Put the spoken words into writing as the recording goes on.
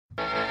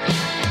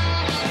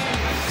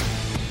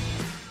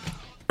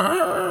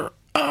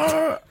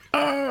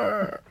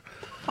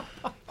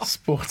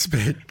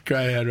Sportsbet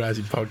Greyhound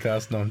Racing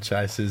Podcast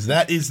Non-Chasers.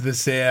 That is the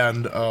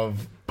sound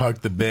of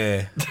Poke the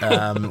Bear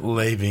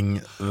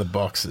leaving the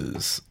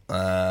boxes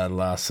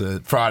last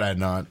Friday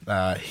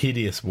night.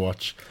 Hideous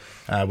watch.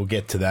 We'll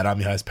get to that.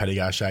 I'm your host, Paddy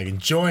Garshagan,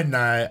 joined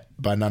now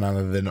by none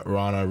other than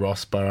Rhino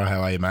Rossborough.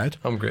 How are you, mate?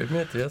 I'm great,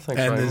 mate. Yeah,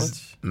 thanks very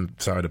much.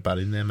 Sorry to butt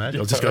in there, mate.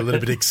 I just got a little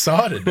bit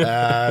excited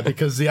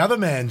because the other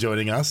man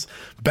joining us,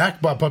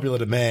 back by popular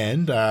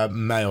demand,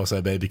 may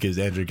also be because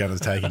Andrew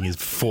Gunner's taking his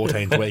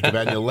 14th week of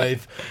annual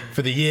leave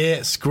for the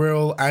year.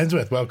 Squirrel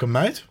Ainsworth, welcome,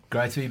 mate.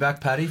 Great to be back,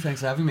 Paddy.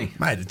 Thanks for having me,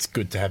 mate. It's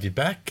good to have you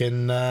back,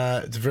 and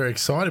it's very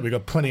exciting. We've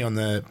got plenty on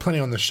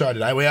the show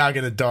today. We are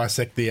going to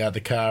dissect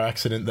the car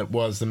accident that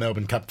was the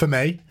Melbourne Cup for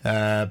me.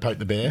 Poke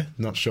the Bear.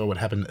 Not sure what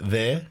happened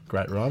there.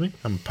 Great rhyming.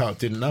 I'm a poet,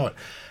 didn't know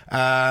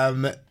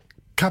it.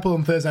 Couple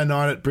on Thursday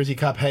night at Brissy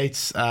Cup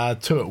heats, 2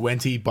 at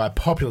Wenty by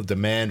popular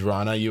demand.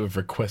 Rhino, you have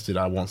requested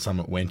I want some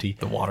at Wenty.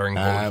 The watering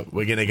hole.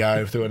 We're going to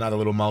go through another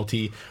little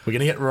multi. We're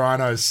going to get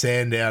Rhino's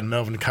Sandown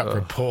Melbourne Cup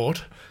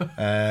report,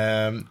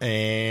 and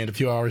a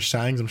few Irish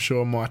sayings I'm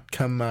sure might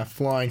come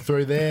flying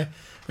through there,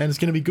 and it's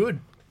going to be good,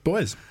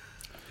 boys.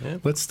 Yeah.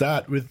 Let's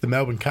start with the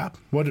Melbourne Cup.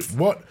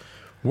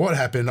 What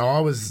happened? I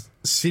was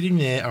sitting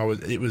there.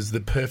 It was the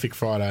perfect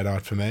Friday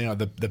night for me.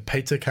 The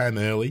pizza came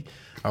early.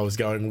 I was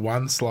going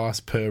one slice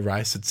per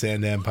race at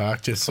Sandown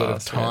Park, just sort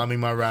of timing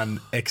my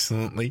run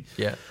excellently.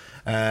 Yeah.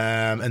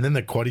 And then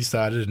the quaddie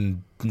started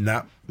and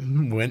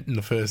went in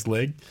the first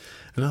leg.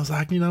 And I was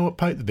like, you know what,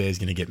 Poke the Bear's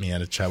going to get me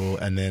out of trouble.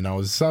 And then I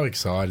was so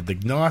excited. The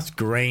nice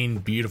green,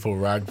 beautiful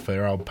rug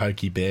for old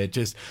Pokey Bear.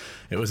 It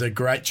was a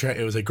great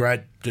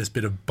just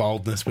bit of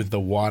boldness with the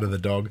white of the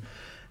dog.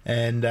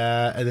 And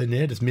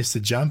then just missed the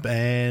jump,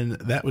 and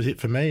that was it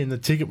for me. And the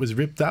ticket was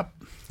ripped up.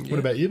 Yeah. What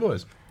about you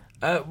boys?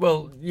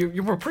 Well,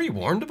 you were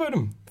pre-warned about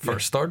him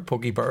first start,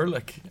 Pokey Bear.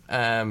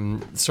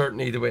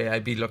 Certainly the way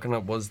I'd be looking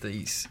at was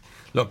these.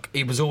 Look,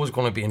 he was always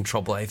going to be in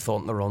trouble, I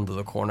thought, in the run to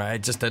the corner. I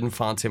just didn't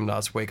fancy him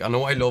last week. I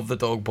know I love the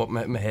dog, but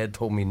my head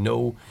told me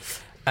no.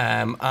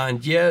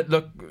 And yeah,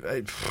 look,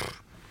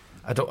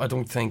 I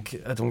don't think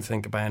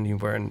about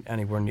anywhere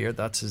near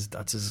that's his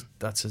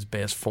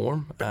best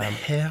form.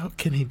 How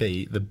can he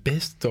be the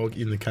best dog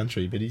in the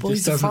country, but he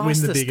just doesn't win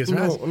the biggest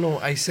race? No,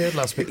 I said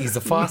last week he's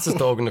the fastest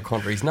dog in the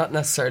country. He's not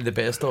necessarily the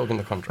best dog in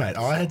the country. Mate,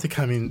 I had to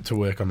come in to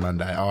work on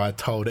Monday. I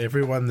told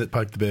everyone that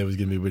Poke the Bear was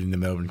going to be winning the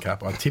Melbourne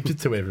Cup. I tipped it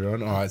to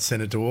everyone. I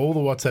sent it to all the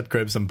WhatsApp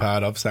groups I'm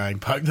part of saying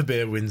Poke the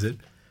Bear wins it.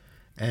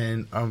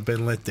 And I've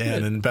been let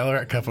down. And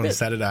Ballarat Cup on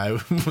Saturday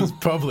was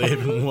probably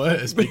even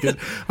worse because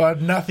I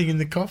had nothing in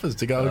the coffers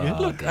to go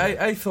again. Look,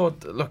 I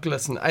thought,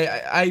 listen,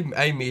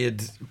 I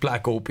made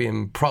Black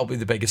Opium probably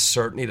the biggest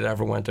certainty that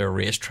ever went to a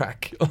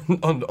racetrack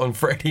on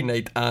Friday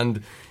night.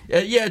 And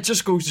it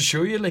just goes to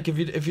show you, like, if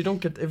you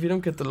don't get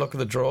the luck of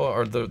the draw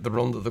or the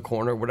run to the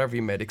corner, whatever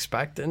you might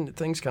expect, then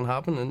things can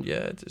happen. And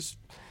just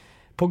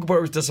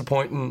Pokeball was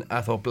disappointing. I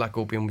thought Black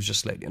Opium was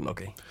just slightly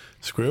unlucky.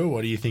 Squirrel,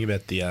 what do you think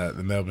about the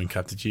Melbourne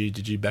Cup?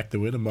 Did you back the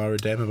winner, Myra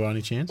Dammer, by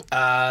any chance?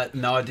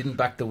 No, I didn't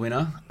back the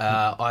winner.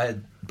 I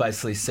had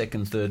basically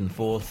second, third and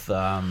fourth.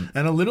 And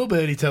a little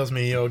birdie tells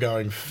me you're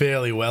going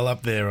fairly well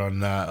up there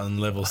on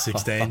level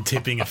 16,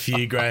 tipping a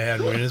few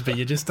greyhound winners, but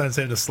you just don't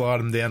seem to slide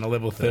them down to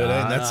level 13.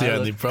 That's the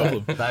only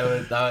problem. They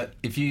were,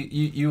 if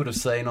you would have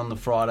seen on the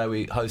Friday,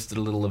 we hosted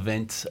a little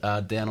event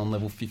down on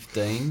level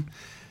 15.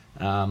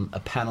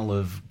 A panel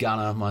of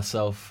Gunner,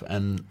 myself,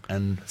 and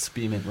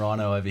Spearmint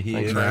Rhino over here.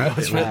 It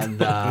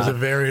was a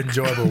very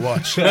enjoyable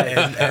watch.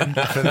 and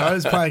for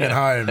those playing at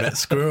home,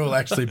 Squirrel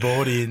actually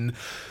brought in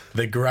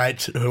the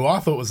great, who I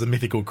thought was the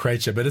mythical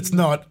creature, but it's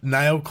not,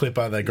 Nail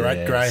Clipper, the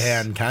great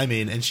greyhound, came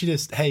in, and she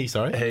just, he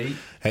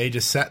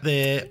just sat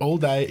there all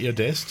day at your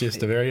desk,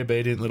 just a very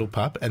obedient little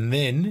pup, and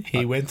then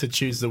he went to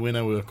choose the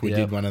winner. We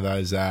did one of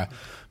those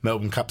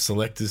Melbourne Cup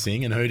selectors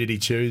thing, and who did he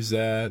choose?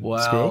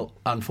 Squirrel?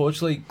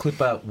 Unfortunately,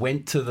 Clipper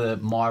went to the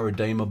My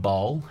Redeemer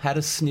Bowl, had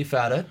a sniff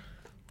at it.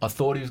 I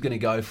thought he was going to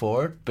go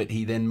for it, but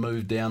he then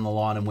moved down the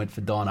line and went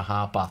for Dinah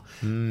Harper,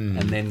 and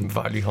then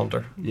Value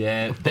Hunter.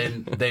 Yeah,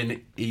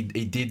 then he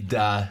did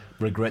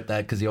regret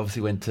that because he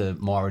obviously went to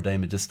My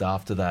Redeemer just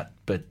after that.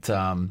 But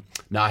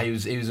no, it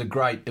was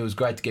great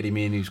to get him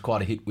in. He was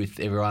quite a hit with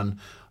everyone.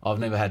 I've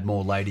never had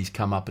more ladies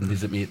come up and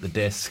visit me at the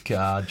desk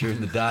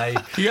during the day.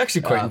 He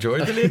actually quite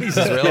enjoyed the ladies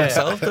as well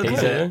himself. I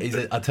tell you, he's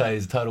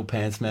a total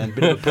pants man,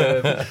 bit of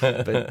a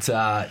perv.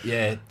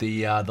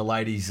 But the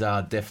ladies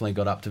definitely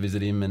got up to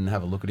visit him and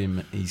have a look at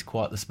him. He's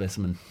quite the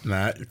specimen.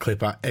 No,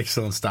 Clipper,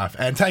 excellent stuff.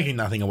 And taking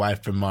nothing away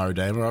from My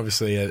Redeemer,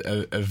 obviously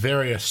a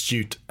very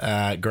astute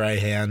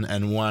greyhound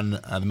and won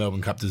the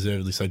Melbourne Cup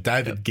deservedly. So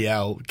David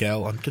Gell,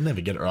 I can never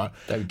to get it right.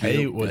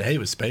 He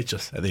was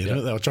speechless at the end of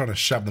it. They were trying to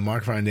shove the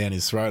microphone down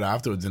his throat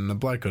afterwards, and the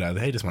bloke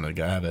he just wanted to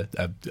go have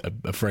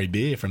a free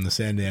beer from the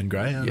Sandown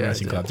Greyhound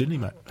Racing Club, didn't he,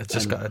 mate? I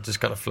just got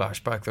a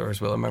flashback there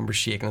as well. I remember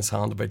shaking his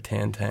hand about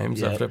 10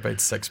 times after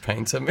about 6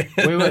 pints at me.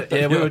 We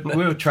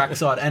were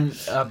trackside, and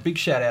a big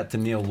shout out to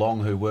Neil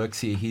Long, who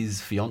works here.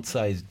 His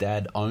fiance's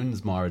dad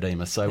owns My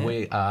Redeemer, so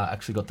we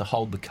actually got to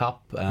hold the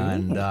cup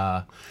and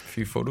a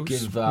few photos.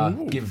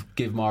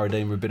 Give My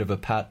Redeemer a bit of a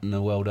pat and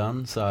a well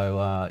done.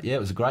 So it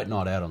was a great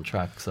night out on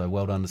track. So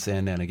well done to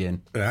Sandown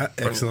again.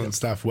 Excellent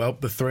stuff. Well,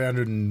 the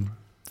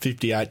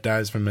 358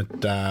 days from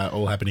it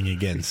all happening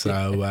again.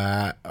 So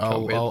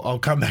I'll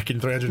come back in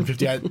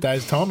 358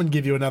 days' time and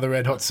give you another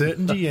red hot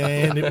certainty,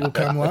 and it will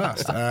come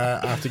last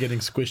after getting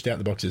squished out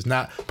the boxes.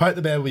 Poke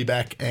the Bear will be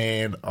back,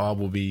 and I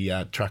will be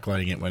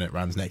truckloading it when it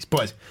runs next.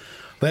 Boys,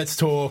 let's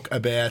talk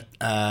about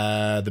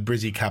the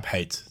Brissy Cup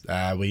heats.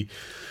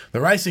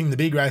 The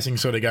big racing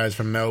sort of goes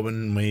from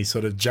Melbourne. We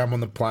sort of jump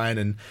on the plane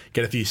and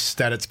get a few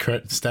status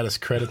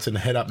credits and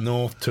head up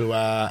north to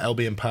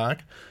Albion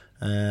Park.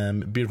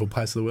 Beautiful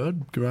place of the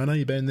world. Rhino,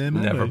 you been there,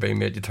 mate? Never been,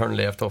 mate. You turn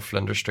left off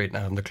Flinders Street and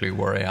I haven't a clue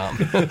where I am.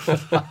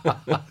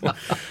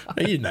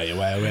 You know your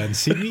way around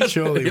Sydney,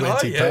 surely.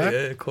 Park. Yeah,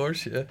 of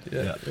course, yeah.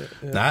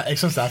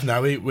 Excellent stuff.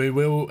 We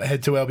will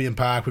head to Albion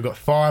Park. We've got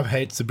 5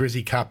 heats. The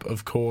Brissy Cup,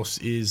 of course,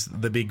 is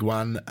the big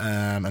one,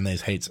 and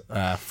there's heats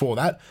for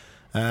that.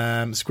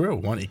 Squirrel,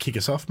 why don't you kick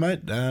us off,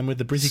 mate, with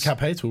the Brissy Cup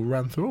heats? We'll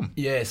run through them.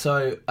 Yeah,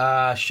 so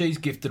She's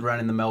Gifted ran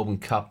in the Melbourne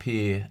Cup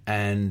here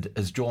and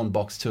has drawn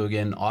box 2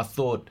 again. I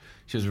thought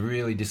she was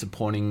really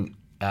disappointing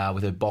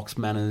with her box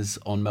manners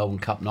on Melbourne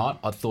Cup night.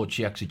 I thought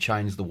she actually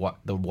changed the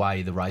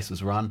way the race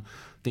was run.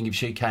 I think if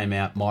she came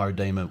out, My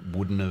Redeemer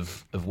wouldn't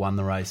have won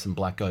the race and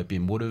Black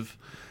Opium would have.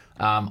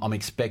 I'm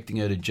expecting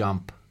her to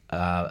jump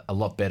a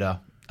lot better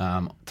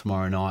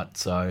tomorrow night,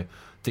 so I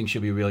think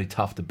she'll be really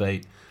tough to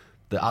beat.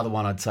 The other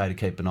one I'd say to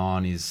keep an eye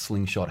on is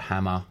Slingshot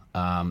Hammer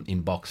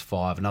in box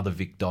 5. Another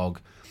Vic dog,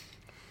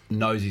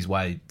 knows his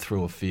way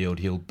through a field.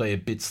 He'll be a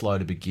bit slow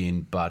to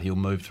begin, but he'll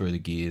move through the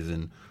gears,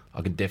 and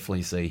I can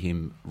definitely see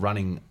him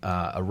running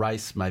a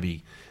race,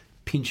 maybe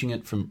pinching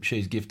it from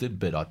She's Gifted,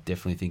 but I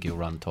definitely think he'll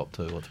run top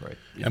 2 or 3.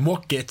 Yeah. And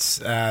what gets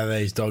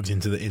these dogs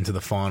into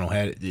the final?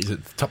 Is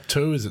it top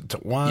 2? Is it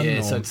top 1? Yeah,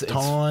 or so it's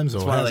times,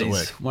 or how does it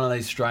work? One of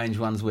these strange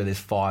ones where there's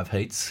 5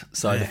 heats.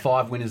 So the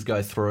 5 winners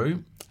go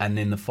through, and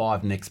then the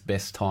 5 next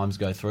best times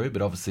go through.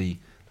 But obviously,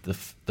 the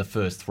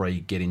first 3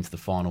 get into the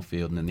final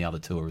field, and then the other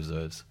 2 are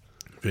reserves.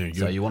 Very good.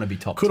 So you want to be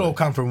top. Could 2. all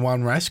come from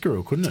one race,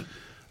 Squirrel, couldn't it?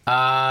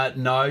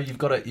 No, you've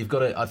got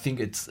to. I think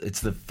it's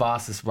the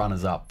fastest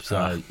runners up.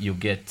 So you'll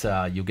get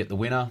the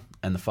winner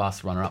and the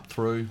fastest runner up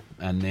through,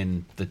 and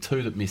then the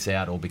 2 that miss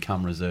out or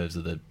become reserves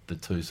are the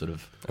 2 sort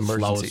of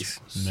emergencies.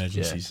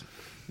 Emergencies.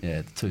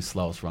 Yeah, the 2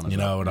 slowest runners. You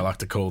know what I like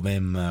to call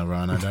them,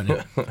 Rhino, don't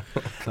you?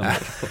 A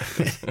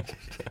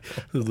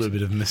little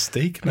bit of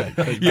mystique, mate.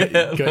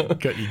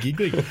 Got you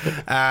giggling.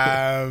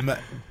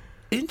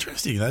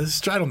 Interesting. They're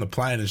straight on the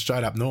plane and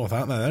straight up north,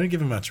 aren't they? They don't give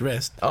them much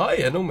rest. Oh,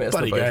 yeah, no mess.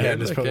 Bloody Greyhound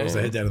just probably wants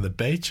to head down to the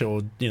beach,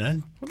 or,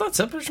 Well, that's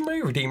it. There's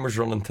My Redeemer's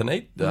running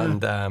tonight,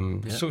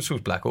 and so's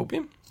Black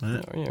Opium.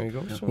 Yeah. There you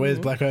go. So, where's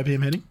Black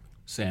Opium heading?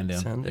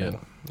 Sandown. Yeah.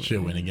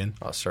 She'll win again.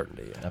 Oh,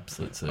 certainly, yeah.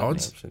 Absolute certainty.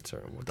 Odds? Absolute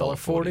certainty.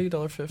 $1.40,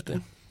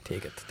 $1.50.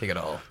 Take it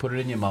all. Put it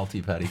in your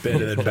multi, Paddy.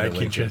 Better than bank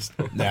interest.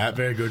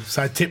 Very good.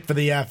 So, tip for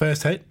the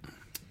first heat?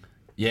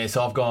 Yeah,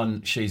 so I've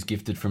gone She's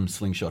Gifted from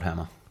Slingshot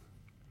Hammer.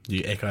 Do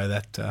you echo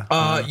that?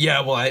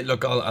 Yeah, well, I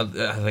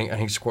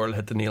think Squirrel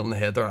hit the nail on the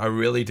head there. I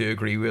really do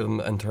agree with him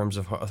in terms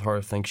of how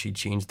I think she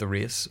changed the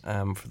race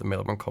for the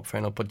Melbourne Cup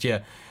final. But yeah,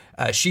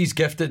 She's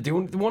Gifted. The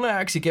one I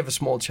actually gave a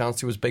small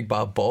chance to was Big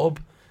Bad Bob.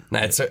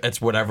 Now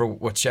it's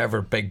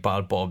whichever Big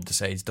Bad Bob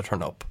decides to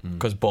turn up,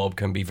 because Bob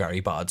can be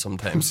very bad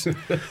sometimes.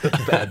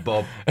 Bad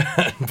Bob.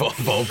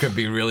 Bob can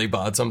be really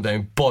bad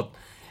sometimes. But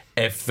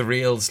if the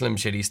real Slim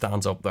Shitty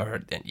stands up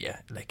there, then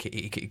yeah, like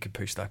he could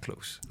push that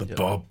close. The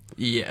Bob.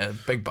 Yeah,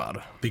 Big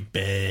Bad. Big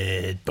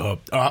bad Bob.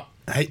 All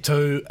right, heat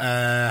 2,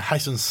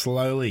 hasten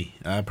slowly.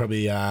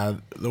 Probably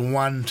the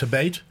one to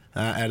beat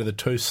out of the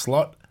 2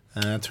 slot.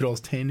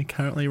 $2.10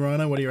 currently,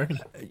 Rhino. What do you reckon?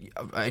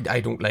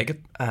 I don't like it.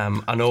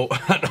 I know.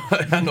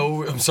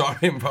 I'm sorry.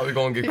 I'm probably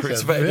going to get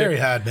crucified. He's a very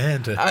hard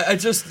man to.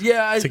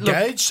 To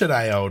gauge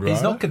today, old Rhino.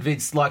 He's not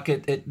convinced. Like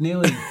it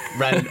nearly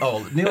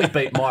nearly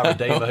beat My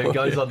Redeemer, who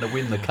goes on to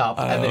win the cup,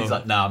 and then he's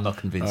like, "No, I'm not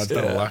convinced."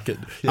 I don't like it.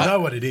 You know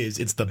what it is?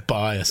 It's the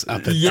bias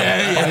up at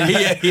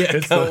Yeah.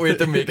 Can't wait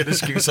to make an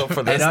excuse up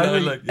for this.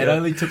 It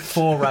only took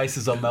 4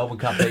 races on Melbourne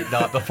Cup heat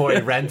night before he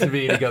ran to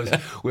me and he goes,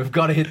 "We've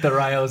got to hit the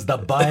rails. The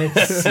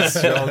bias is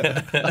strong."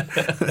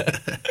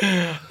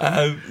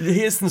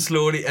 Hasten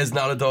slowly is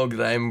not a dog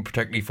that I'm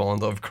particularly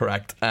fond of,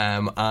 correct?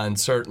 And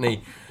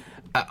certainly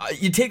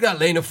you take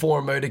that line of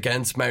form out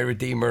against My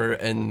Redeemer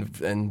in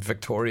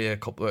Victoria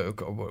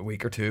a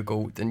week or 2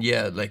 ago, then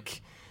yeah,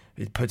 like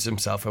he puts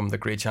himself in with a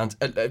great chance.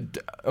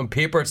 On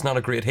paper it's not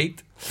a great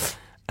heat.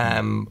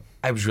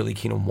 I was really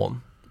keen on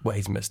 1,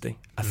 Ways Misty.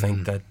 I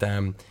think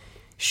that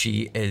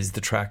She is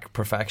the track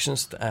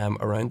perfectionist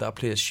around that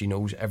place. She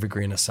knows every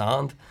grain of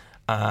sand.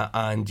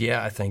 And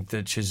yeah, I think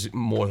that she's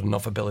more than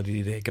enough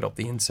ability to take it up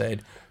the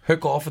inside,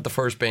 hook off at the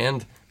first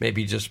bend,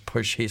 maybe just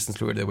push Hastings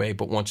out of the way.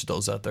 But once she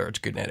does that, there, it's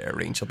good night air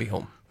range. She'll be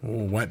home.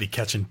 Oh, won't be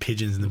catching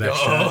pigeons in the back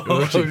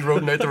She's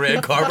rolling out the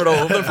red carpet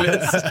all over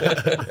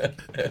the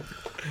place.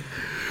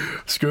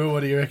 Squirrel, what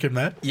do you reckon,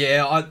 Matt?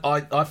 Yeah,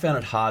 I found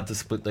it hard to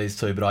split these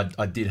two, but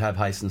I did have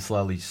Hastings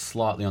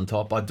slightly on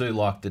top. I do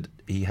like that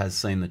he has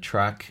seen the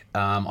track.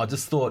 I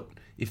just thought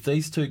if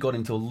these two got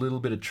into a little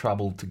bit of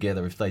trouble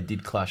together, if they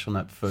did clash on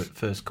that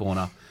first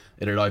corner,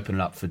 it'd open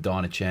it up for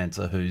Dinah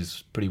Chancer,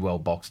 who's pretty well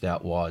boxed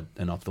out wide,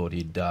 and I thought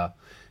he'd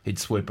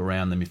swoop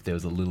around them if there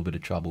was a little bit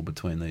of trouble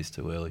between these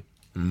two early.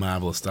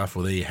 Marvellous stuff.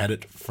 Well, there you had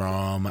it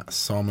from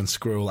Simon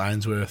Squirrel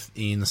Ainsworth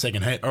in the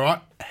second heat. All right,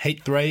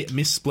 heat 3,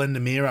 Miss Splendor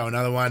Miro,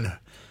 another one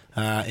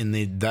in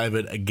the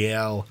David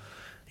Gial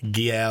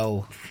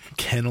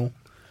kennel.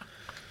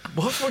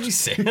 What were you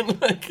saying?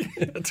 Like,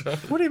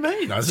 what do you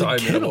mean? I said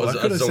kennel. I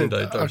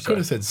could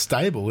have said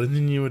stable, and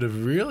then you would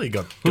have really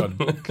got hot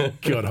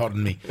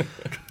on me.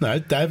 No,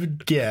 David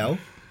Gial.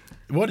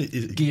 What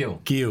is it?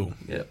 Gil.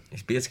 Yeah,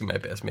 he's basically my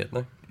best mate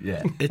now.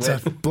 Yeah, it's a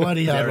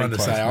bloody hard one to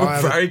say.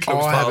 Very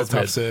close pals,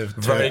 tough serve.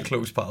 Very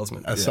close pals,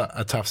 mate.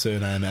 A tough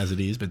surname as it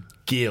is, but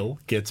Gil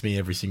gets me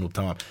every single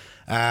time.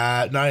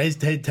 No,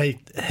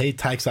 he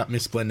takes up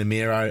Miss Splendor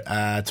Miro.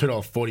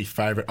 $2.40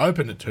 favourite.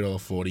 Opened at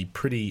 $2.40.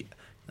 Pretty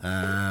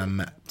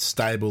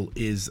stable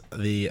is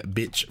the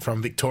bitch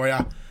from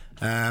Victoria.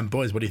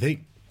 Boys, what do you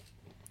think?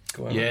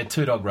 Yeah,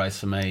 2-dog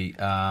race for me.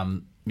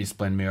 Miss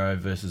Splendor Miro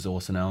versus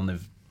Orson Allen.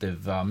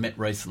 They've met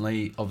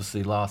recently,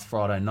 obviously last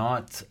Friday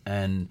night,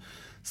 and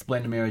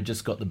Splendor Miro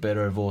just got the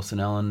better of Orson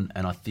Allen,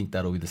 and I think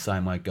that'll be the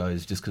same way it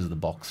goes just because of the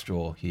box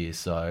draw here.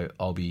 So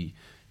I'll be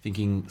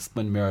thinking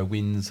Splendor Miro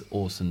wins,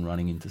 Orson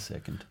running into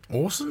second.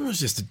 Orson was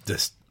just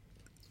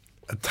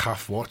a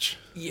tough watch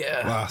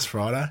last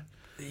Friday.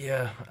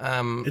 Yeah.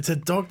 It's a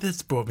dog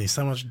that's brought me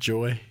so much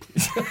joy.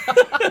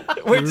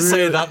 Wait to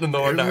say that in the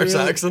Northern Irish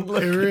accent. It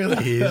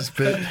really is,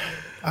 but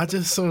I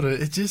just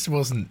it just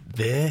wasn't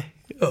there.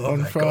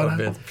 On Friday. God,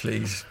 man,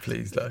 please,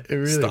 like, it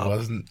really stop.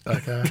 Wasn't.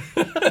 Okay.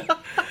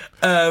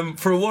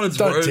 For what it's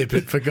Don't worth, tip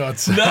it, for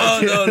God's sake.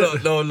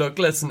 No. Look,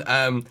 listen.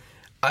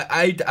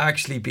 I'd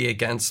actually be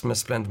against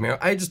Miss Splendor Miro.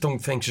 I just don't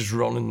think she's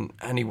running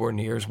anywhere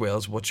near as well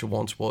as what she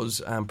once was,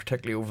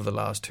 particularly over the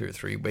last 2 or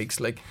 3 weeks.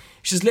 Like,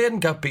 she's led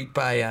and got beat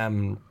by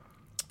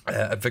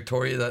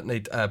Victoria that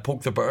night.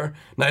 Poke the Bear.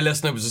 Now,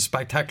 listen, it was a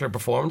spectacular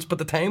performance, but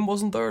the time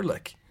wasn't there.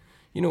 Like,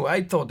 you know,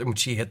 I thought when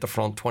she hit the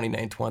front,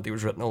 29-20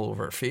 was written all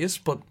over her face,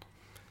 but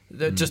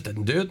they just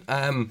didn't do it.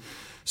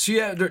 So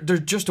yeah,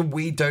 there's just a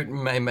wee doubt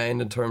in my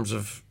mind in terms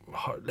of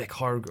how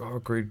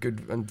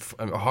good and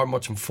how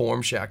much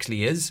informed she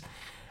actually is.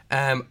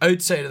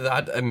 Outside of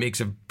that, it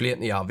makes it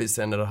blatantly obvious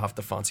then that I have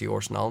to fancy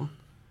Orson Allen.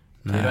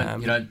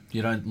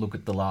 You don't look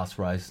at the last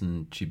race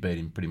and she beat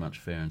him pretty much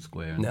fair and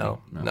square. No,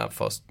 not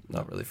fussed,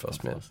 not really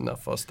fussed, mate.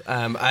 Not fussed.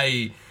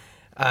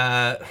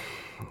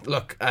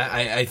 Look,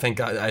 I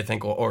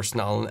think Orson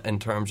Allen, in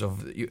terms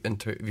of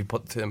if you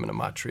put him in a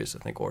match race, I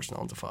think Orson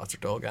Allen's a faster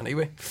dog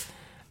anyway.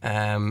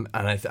 And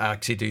I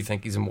actually do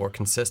think he's a more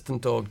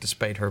consistent dog,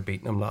 despite her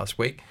beating him last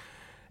week.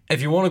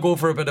 If you want to go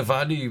for a bit of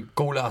value,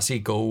 Go Lassie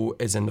Go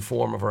is in the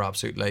form of her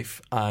absolute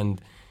life, and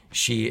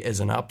she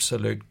is an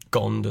absolute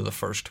gun to the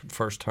first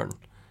turn.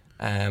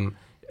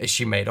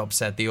 She might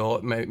upset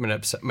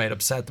might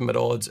upset them at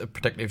odds,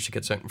 particularly if she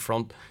gets out in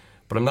front.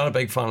 But I'm not a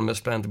big fan of Miss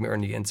Splendor Miro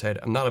on the inside.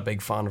 I'm not a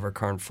big fan of her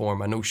current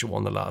form. I know she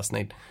won the last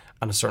night,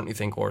 and I certainly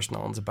think Orson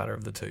Allen's the better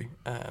of the two.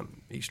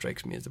 He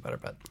strikes me as the better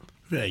bet.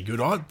 Very good.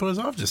 But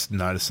I've just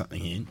noticed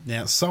something here.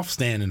 Now, Soft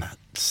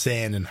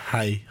Sand and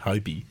Hey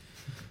Hopi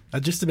are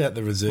just about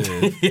the reserve for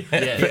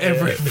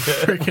every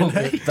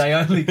freaking heat. They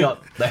only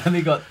got.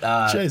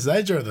 Jeez,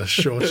 they drew the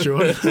short.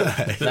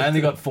 They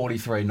only got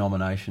 43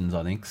 nominations,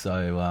 I think.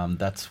 So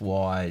that's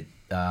why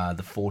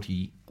the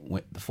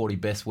 40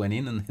 best went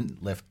in and then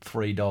left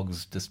 3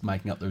 dogs just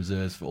making up the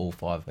reserves for all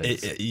 5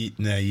 heats.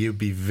 Now, you'd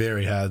be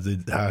very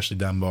harshly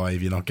done by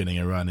if you're not getting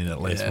a run in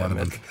at least one of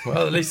them.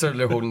 Well, at least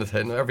they're holding it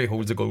in. Every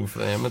hold's a goal for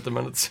them at the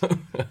minute. So.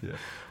 Yeah.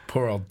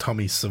 Poor old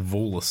Tommy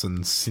Savoulis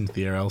and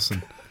Cynthia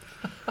Elson.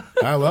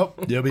 Oh, well,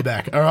 you'll be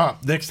back. All right,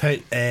 next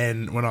heat.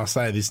 And when I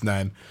say this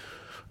name,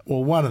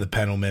 well, one of the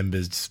panel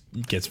members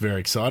gets very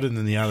excited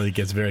and the other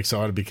gets very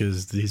excited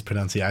because his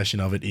pronunciation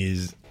of it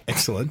is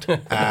excellent.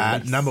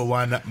 Number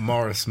 1,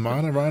 Morris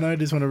Minor. Rhino,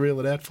 just want to reel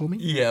it out for me?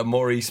 Yeah,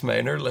 Maurice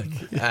Minor.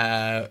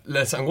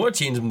 Listen, I'm going to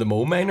change him to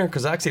Mo Minor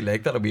because I actually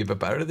like that. It'll be a bit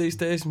better these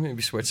days.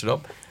 Maybe switch it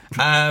up.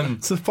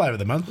 It's the flavour of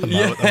the month at the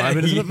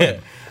moment, isn't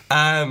it?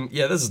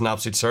 Yeah, this is an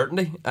absolute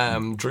certainty.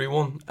 Drew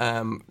one.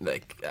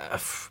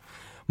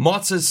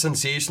 Motts is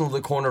sensational.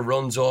 The corner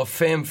runs off.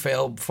 Femme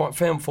Fold's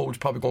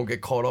probably going to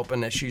get caught up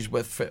in issues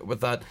with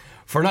that.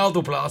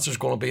 Fernando Blaser's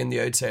going to be on the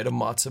outside of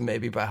Motza,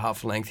 maybe by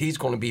half length. He's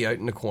going to be out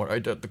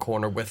at the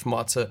corner with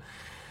Motza.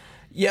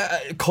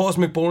 Yeah,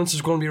 Cosmic Bonus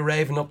is going to be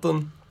arriving up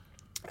them.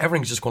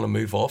 everything's just going to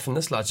move off, and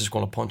this lad's just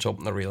going to punch up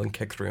in the rail and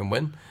kick through and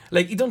win.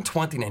 Like, he done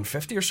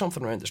 29.50 or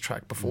something around this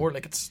track before.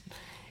 Like,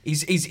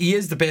 he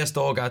is the best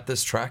dog at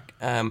this track.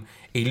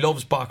 He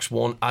loves box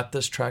 1 at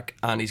this track,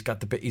 and he's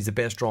the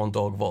best drawn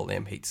dog of all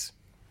them heats.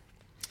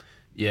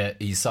 Yeah,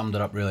 he summed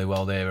it up really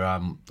well there.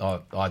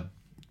 I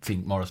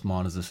think Morris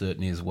Miners are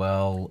certainly as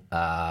well.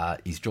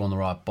 He's drawn the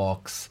right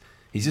box.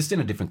 He's just in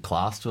a different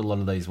class to a lot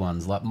of these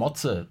ones. Like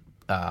Mozza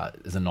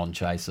is a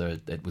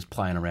non-chaser. It was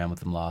playing around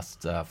with him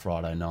last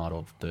Friday night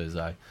or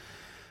Thursday.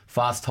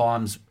 Fast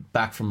times,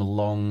 back from a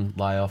long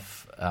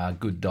layoff.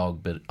 Good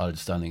dog, but I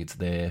just don't think it's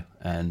there.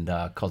 And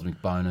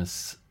Cosmic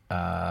Bonus,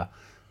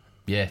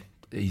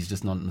 he's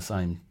just not in the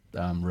same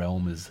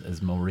realm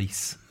as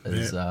Maurice,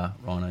 as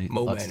Rhino.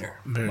 Mo Manor.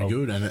 Very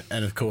good.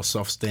 And of course,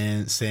 Soft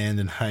Sand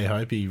and Hey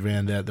Hope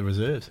round out the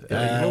reserves.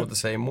 Yeah, you know what to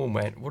say, Mo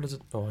Manor. What is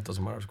it? Oh, it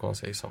doesn't matter. I was going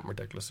to say something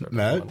ridiculous there.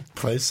 No,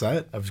 please say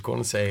it. I was going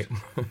to say,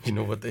 you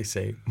know what they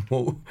say,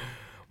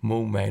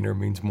 Mo Manor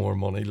means more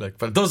money, like,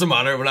 but it doesn't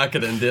matter. We're not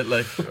getting into it.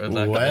 Like,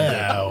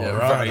 wow,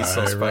 very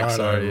suspect.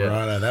 Sorry,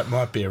 Rhino, that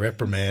might be a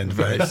reprimand.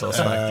 Very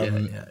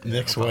suspect.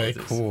 Next week.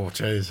 Oh,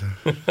 jeez.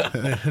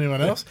 Anyone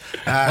else?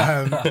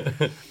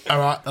 All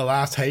right, the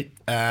last heat.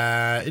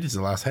 It is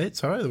the last heat.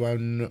 Sorry, the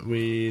one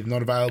with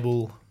not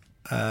available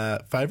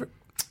favourite.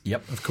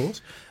 Yep, of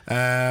course.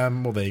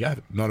 Well, there you go.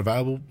 Not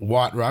available.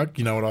 White Rug.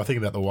 You know what I think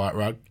about the White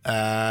Rug?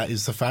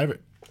 Is the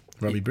favourite.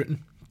 Robbie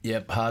Britton.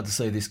 Yep, hard to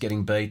see this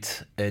getting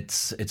beat.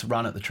 It's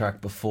run at the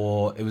track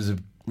before. It was a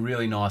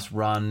really nice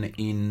run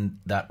in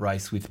that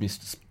race with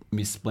Miss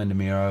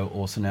Splendomiro,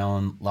 Orson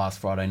Allen, last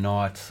Friday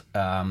night.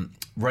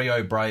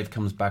 Rio Brave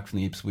comes back from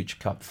the Ipswich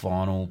Cup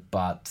final,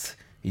 but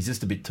he's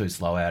just a bit too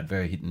slow out,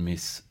 very hit and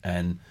miss,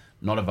 and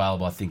not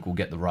available. I think will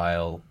get the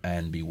rail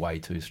and be way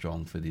too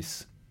strong for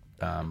this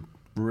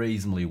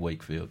reasonably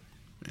weak field.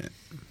 Yeah.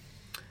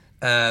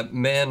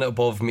 Men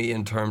above me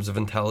in terms of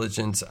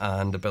intelligence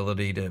and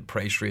ability to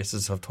price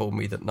races have told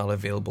me that not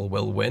available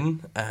will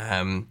win.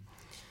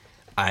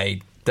 I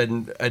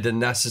didn't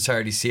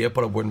necessarily see it,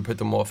 but I wouldn't put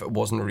them off. It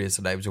wasn't a race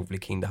that I was overly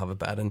keen to have a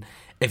bet in.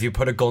 If you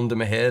put a gun to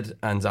my head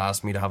and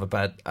asked me to have a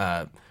bet,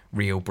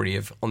 Rio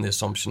Brave, on the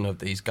assumption of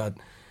that he's got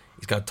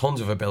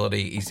tons of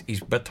ability.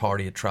 He's a bit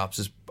tardy at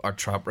traps or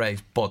trap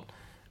race, but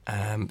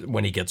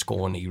when he gets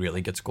going, he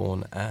really gets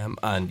going.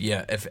 And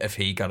yeah, if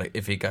he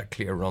got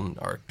clear run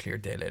or clear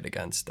daylight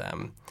against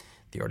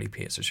the early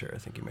paces, sure, I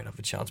think he might have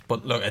a chance.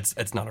 But look,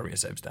 it's not a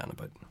race I was down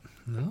about.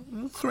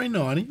 No,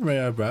 390,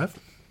 Rio Brave.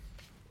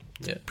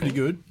 Yeah, pretty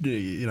good.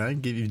 You know,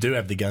 you do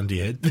have the gun to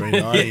your head.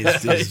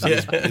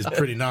 390 is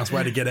pretty nice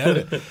way to get out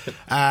of it.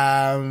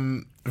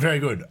 Very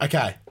good.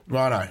 Okay,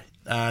 righto.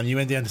 You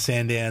went down to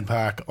Sandown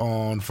Park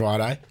on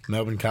Friday,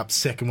 Melbourne Cup,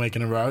 second week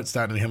in a row. It's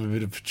starting to become a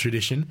bit of a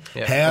tradition.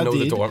 Yeah,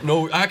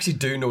 I actually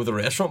do know the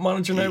restaurant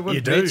manager now. You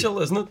do. Rachel,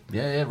 isn't it?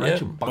 Yeah,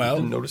 Rachel. Yeah. Well,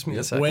 didn't notice me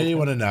a second. We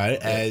want to know,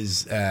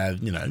 as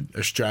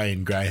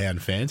Australian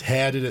greyhound fans,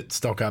 how did it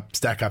stack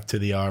up to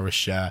the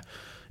Irish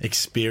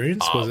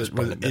experience?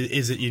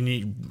 Is it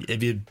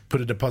have you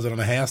put a deposit on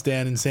a house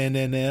down in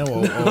Sandown now,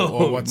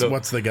 or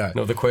what's the go?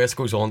 No, the quest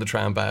goes on to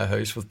try and buy a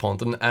house with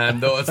punting.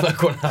 No, it's not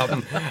going to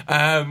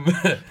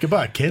happen.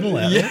 Goodbye, kennel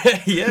out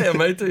there. Yeah, I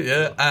might do.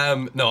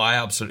 Yeah. No, I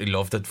absolutely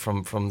loved it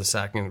from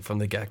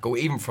the get go,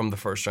 even from the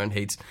first round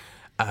heats.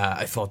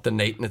 I thought the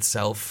night in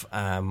itself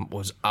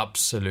was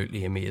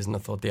absolutely amazing. I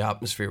thought the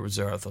atmosphere was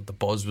there. I thought the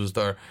buzz was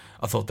there.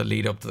 I thought the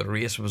lead up to the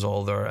race was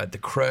all there. The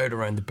crowd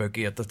around the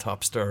bookie at the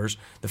top stairs.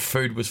 The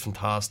food was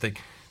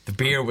fantastic. The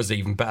beer was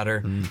even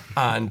better.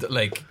 And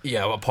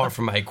apart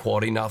from my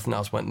quaddy, nothing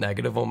else went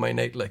negative on my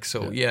night.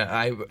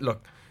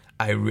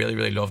 I really,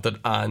 really loved it.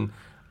 And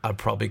I'd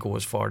probably go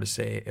as far to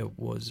say it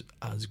was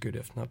as good,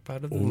 if not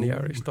better, than the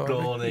Irish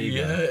Derby.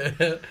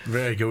 Yeah.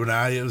 Very good.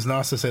 It was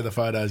nice to see the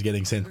photos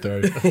getting sent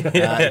through,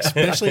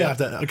 especially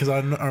after, because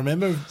I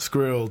remember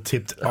Squirrel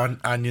tipped on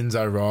Onions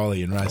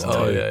O'Reilly in race 2.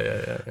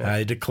 Yeah.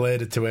 He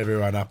declared it to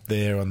everyone up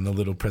there on the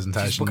little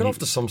presentation. We're off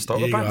to some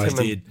start about him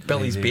and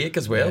Billy's Bake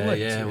as well.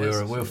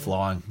 We were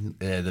flying.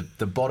 Yeah,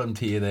 the bottom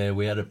tier there,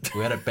 we had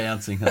it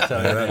bouncing. I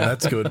tell you.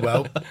 That's good.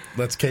 Well,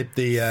 let's keep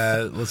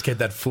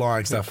that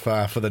flying stuff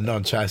for the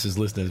non-chasers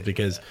listeners,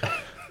 because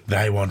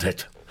they want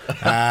it.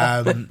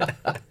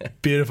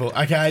 Beautiful.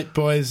 Okay,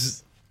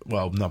 boys.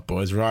 Well, not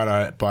boys.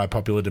 Rhino, by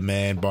popular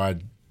demand, by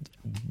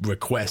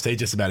request, he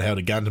just about held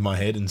a gun to my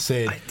head and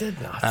said, I did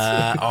not.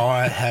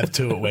 I have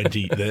two at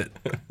Wenty that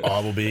I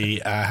will be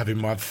having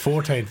my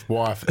 14th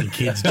wife and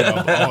kids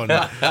job on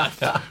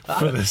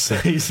for the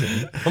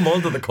season. I'm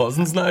on to the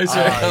cousins now,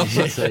 sir.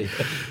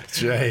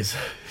 Jeez.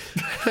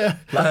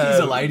 Lucky's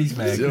a ladies'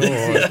 man.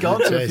 He's gone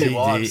to a few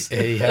wives.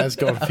 He has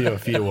gone to a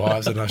few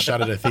wives, and I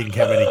shudder to think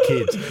how many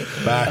kids.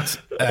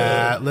 But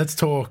let's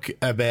talk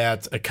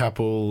about a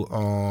couple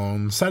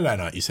on Saturday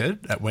night, you said,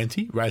 at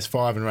Wenty, race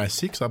 5 and race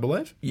 6, I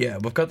believe. Yeah,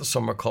 we've got the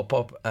Summer Cup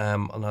up.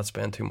 I'll not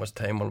spend too much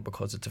time on it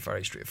because it's a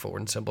very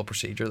straightforward and simple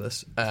procedure,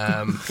 this.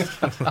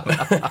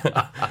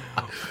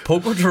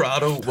 Poco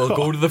Dorado will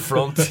go to the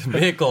front,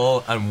 make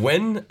all, and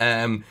win.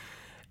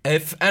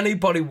 If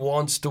anybody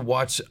wants to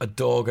watch a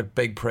dog at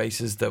big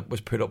prices that was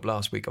put up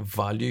last week of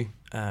value,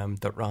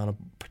 that ran a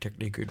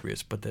particularly good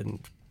race but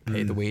didn't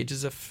pay the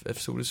wages, if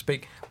so to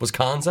speak, was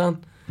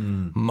Kansan.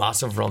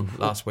 Massive run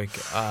last week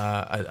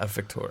at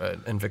Victoria,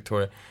 in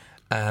Victoria.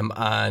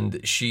 And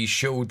she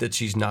showed that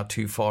she's not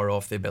too far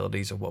off the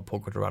abilities of what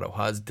Polka Dorado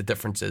has. The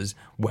difference is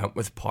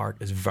Wentworth Park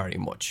is very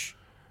much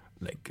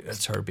like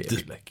it's her baby.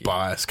 This like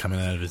bias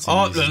coming out of its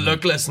Oh, ears,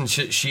 look, listen,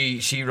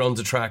 she runs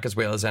a track as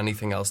well as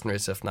anything else in the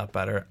race, if not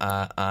better.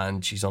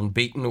 And she's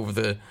unbeaten over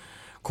the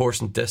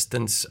course and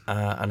distance.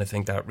 And I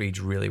think that reads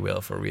really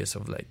well for a race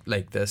of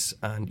like this.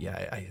 And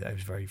yeah, I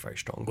was very, very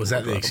strong. Was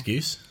that the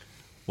excuse?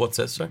 What's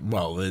this, sir?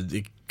 Well,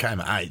 it came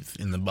 8th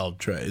in the bold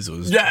trays. It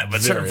was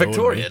But sir, very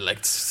Victoria, ordinary. like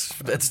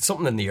it's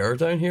something in the air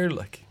down here,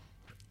 like.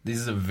 This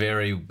is a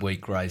very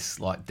weak race,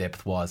 like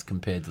depth-wise,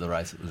 compared to the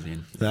race it was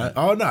in. No,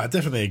 I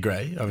definitely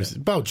agree. Obviously,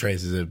 bold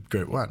trays is a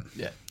Group 1.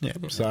 Yeah.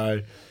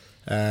 So,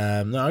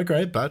 no, I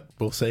agree, but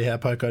we'll see how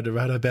Poco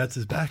Dorado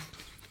bounces back.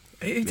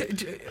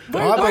 Why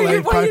are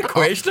you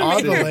questioning I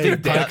me?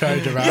 believe Poco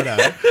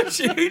Dorado.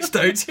 Huge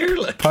doubts here,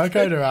 like.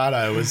 Poco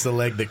Dorado was the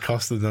leg that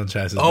cost them on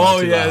Chase's. Oh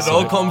yeah, it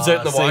all comes out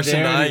in the see,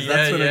 washing. there it is.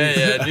 That's what it is.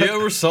 Yeah. Knew there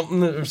was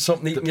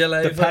something eating you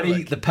alive.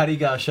 The Paddy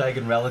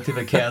Garshagen relative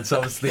accounts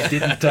obviously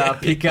didn't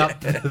pick up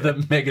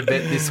the mega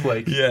bet this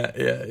week.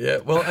 Yeah.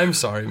 Well, I'm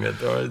sorry,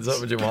 mate. Or is that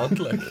what you want?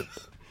 Like,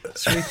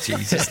 sweet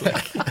Jesus,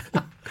 like.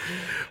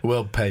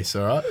 World pace,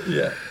 all right?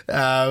 Yeah.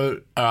 All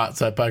right,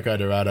 so Poco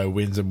Dorado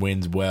wins and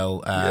wins well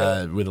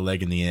with a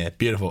leg in the air.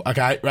 Beautiful.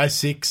 Okay, race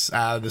 6,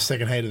 the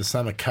second heat of the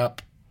Summer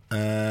Cup.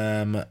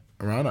 Rhino.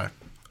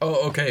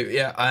 Oh, okay.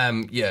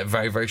 Yeah.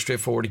 Very, very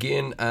straightforward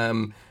again.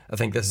 I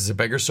think this is a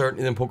bigger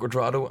certainty than Poco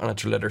Dorado, and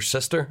it's her little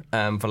sister,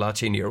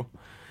 Valachi Nero.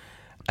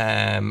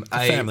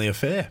 Family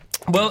affair.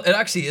 Well, it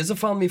actually is a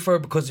family affair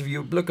because if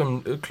you look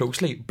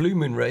closely, Blue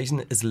Moon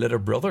Rising is the little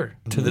brother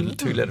to the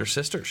two little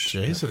sisters.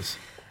 Jesus.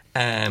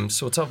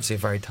 So it's obviously a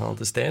very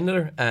talented staying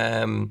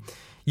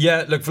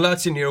yeah, look,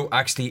 Valachi Nero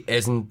actually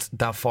isn't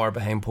that far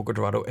behind Poco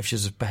Dorado, if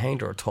she's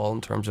behind her at all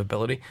in terms of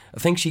ability. I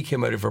think she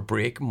came out of her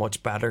break a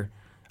much better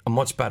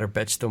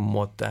bitch than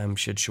what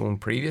she had shown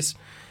previous.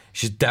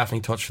 She's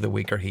definitely touched for the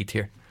weaker heat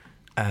here.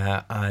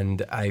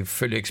 And I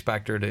fully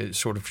expect her to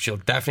she'll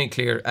definitely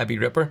clear Abby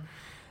Ripper.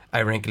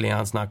 Wrinkly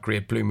Ann's not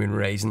great. Blue Moon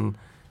Rising,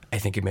 I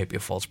think it might be a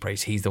false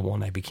price. He's the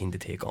one I'd be keen to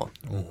take on.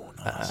 Oh,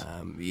 nice.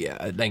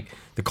 I think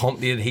the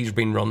company that he's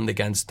been running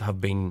against have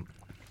been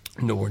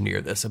nowhere near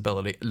this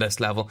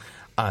level,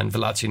 and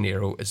Valachi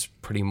Nero is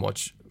pretty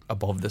much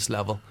above this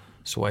level.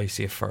 So I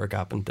see a fair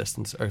gap in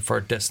distance, or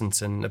fair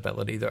distance in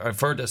ability, there, or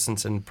fair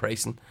distance in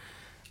pricing.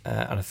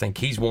 And I think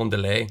he's one to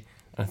lay, and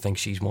I think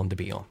she's one to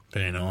be on.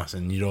 Very nice,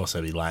 and you'd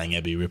also be laying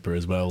Abby Ripper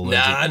as well. No,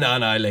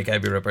 I like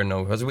Abby Ripper.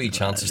 No, has a wee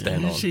chance of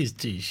staying on. She's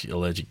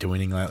allergic to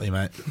winning lately,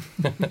 mate.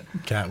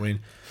 Can't win.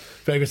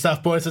 Very good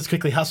stuff, boys. Let's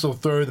quickly hustle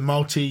through the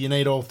multi. You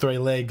need all 3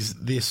 legs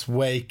this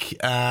week.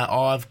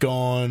 I've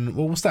gone.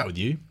 Well, we'll start with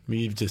you.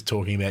 You're just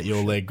talking about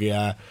your leg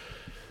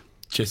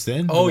just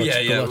then.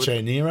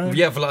 Valachi Nero.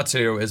 Yeah, Valachi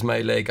Nero is my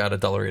leg at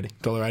 $1.80.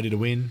 $1.80 to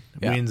win.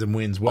 Yeah. Wins and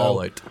wins well.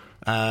 All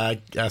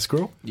out.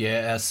 Squirrel?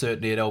 Yeah, our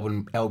certainty at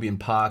Albion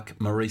Park,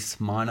 Maurice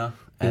Minor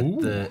at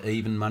the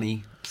even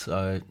money.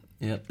 So,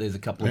 yeah, there's a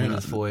couple of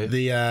winners for you.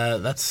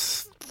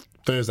 That's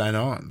Thursday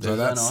night. So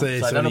that's so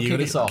that'll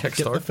kick us off. Get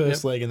the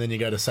first leg, and then you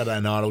go to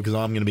Saturday night, because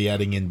I'm going to be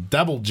adding in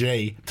Double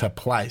G to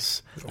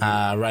place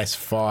race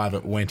 5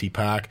 at Wenty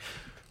Park.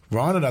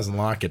 Rhino doesn't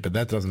like it, but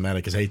that doesn't matter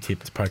because he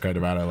tipped Poco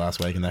Dorado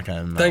last week, and that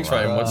came. Thanks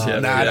very much.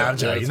 No, I'm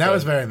joking. That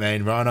was very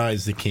mean. Rhino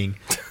is the king.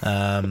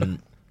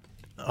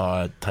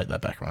 I take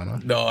that back, Rhino.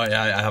 No, I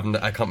haven't.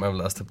 I can't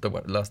remember last tip.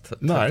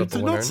 No,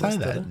 do not say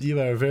that. You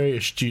are a very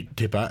astute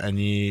tipper, and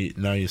you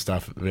know your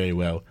stuff very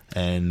well.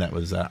 And that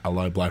was a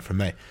low blow from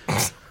me.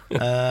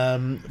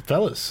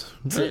 Fellas,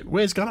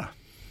 where's Gunner?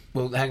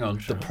 Well, hang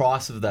on. The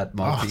price of that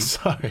multi. Oh,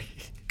 sorry.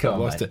 Come on,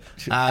 lost mate.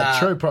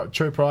 it.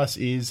 True price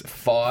is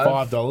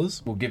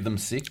 $5. We'll give them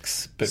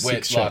 6, but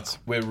 6 shots.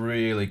 We're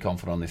really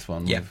confident on this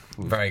one. Yeah,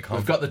 very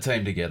confident. We've got the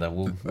team together.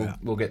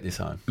 We'll get this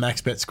home.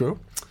 Max bet Squirrel.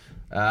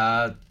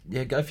 Yeah,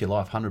 go for your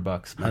life.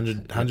 $100.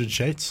 100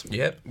 sheets.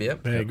 Yep.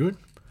 Very good.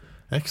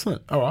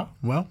 Excellent. All right.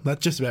 Well, that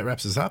just about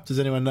wraps us up. Does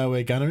anyone know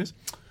where Gunner is?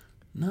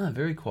 No,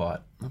 very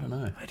quiet. I don't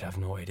know. I'd have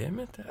no idea,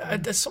 mate.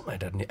 There's something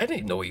I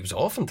didn't know he was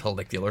off until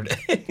like the other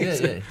day.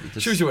 Yeah.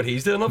 Shows you what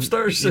he's doing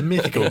upstairs. He's a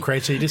mythical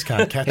creature. You just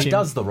can't catch him. He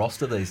does the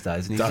roster these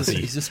days, and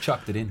he's just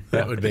chucked it in.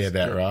 That would be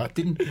about right.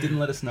 Didn't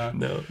let us know.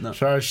 No.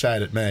 Throws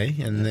shade at me,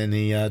 and then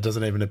he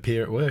doesn't even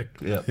appear at work.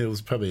 Yeah. He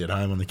was probably at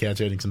home on the couch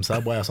eating some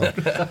Subway or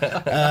something.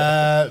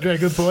 Very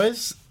good,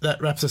 boys. That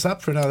wraps us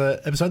up for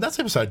another episode. That's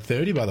episode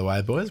 30, by the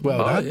way, boys. Well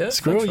done. Yeah,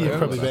 Squirrel, you've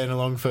probably been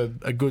along for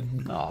a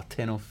good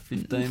 10 or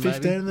 15,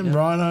 15 of them. Yeah.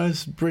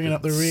 Rhinos bringing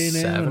up the career now.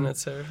 7, I'd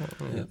say.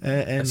 Yeah.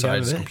 And Sorry, I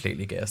going just there.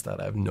 completely guessed that.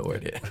 I have no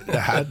idea.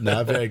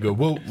 No, very good.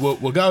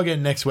 We'll go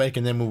again next week,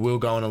 and then we'll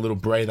go on a little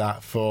breather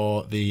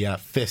for the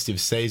festive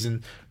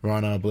season.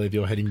 Rhino, I believe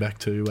you're heading back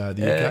to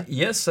the UK.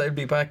 Yes, I'll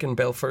be back in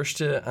Belfast,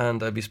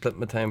 and I'll be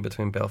splitting my time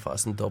between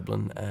Belfast and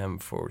Dublin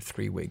for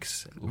 3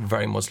 weeks.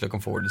 Very much looking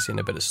forward to seeing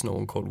a bit of snow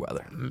and cold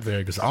weather.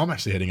 Very good. I'm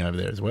actually heading over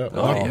there as well.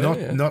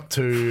 Oh, Not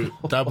to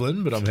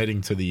Dublin, but I'm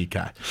heading to the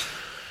UK.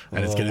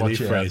 And it's going to be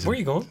freezing. Where are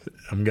you going?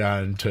 I'm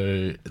going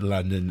to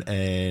London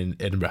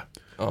and Edinburgh.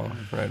 Oh,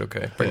 right,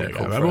 okay. Bring your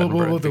coat for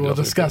We'll Edinburgh.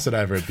 discuss it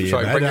over a beer.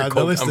 Sorry, bring your the coat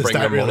and listeners bring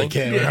don't your really money.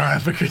 care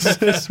right, for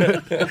Christmas.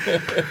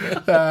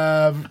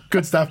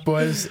 Good stuff,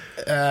 boys.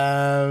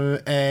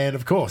 And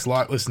of course,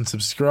 like, listen,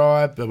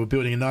 subscribe. We're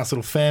building a nice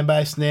little fan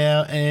base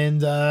now.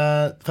 And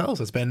fellas,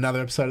 it's been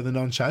another episode of the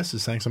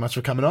Non-Chasers. Thanks so much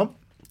for coming on.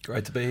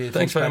 Great to be here.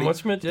 Thanks very Paddy.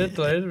 much, mate. Yeah,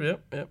 delighted.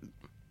 Yep.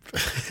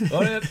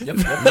 Oh, yeah. Yep.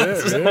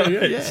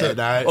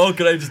 No. Oh,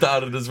 can I just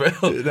add it as well?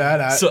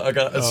 No. So I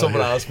got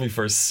someone yeah. asked me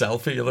for a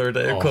selfie the other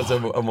day because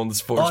I'm on the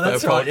Sports Oh,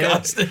 that's Bet right,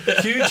 podcast.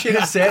 yeah. Huge hit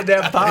of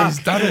Sandown Park.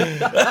 He's done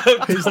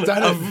it. He's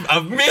done it.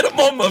 I've made it,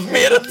 Mum. I've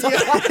made it.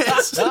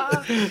 Yes.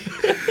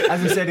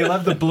 As I said, he'll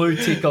have the blue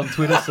tick on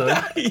Twitter soon.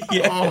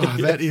 Yeah. Oh,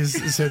 that is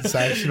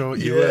sensational.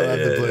 You will have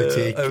the blue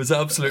tick. I was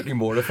absolutely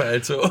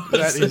mortified. So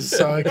That is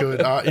so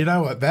good. You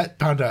know what? That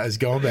punter has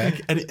gone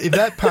back. And if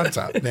that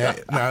punter,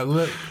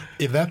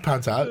 if that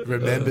punter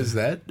remembers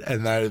that,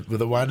 and they were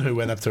the one who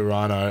went up to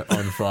Rhino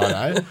on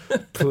Friday,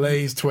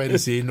 please tweet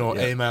us in or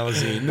email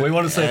us in. We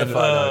want to see the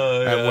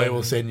photo. And we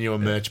will send you a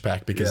merch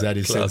pack because that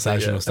is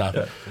sensational stuff.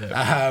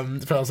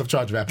 Fellas, I've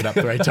tried to wrap it up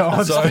 3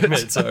 times. Sorry,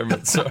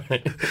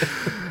 mate.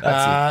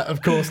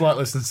 Of course, like,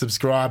 listen,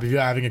 subscribe. If you're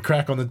having a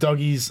crack on the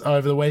doggies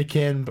over the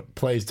weekend,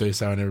 please do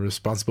so in a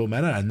responsible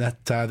manner. And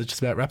that just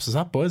about wraps us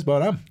up, boys. Well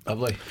done.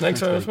 Lovely.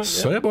 Thanks very much, mate.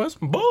 See ya, boys.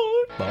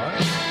 Bye. Bye.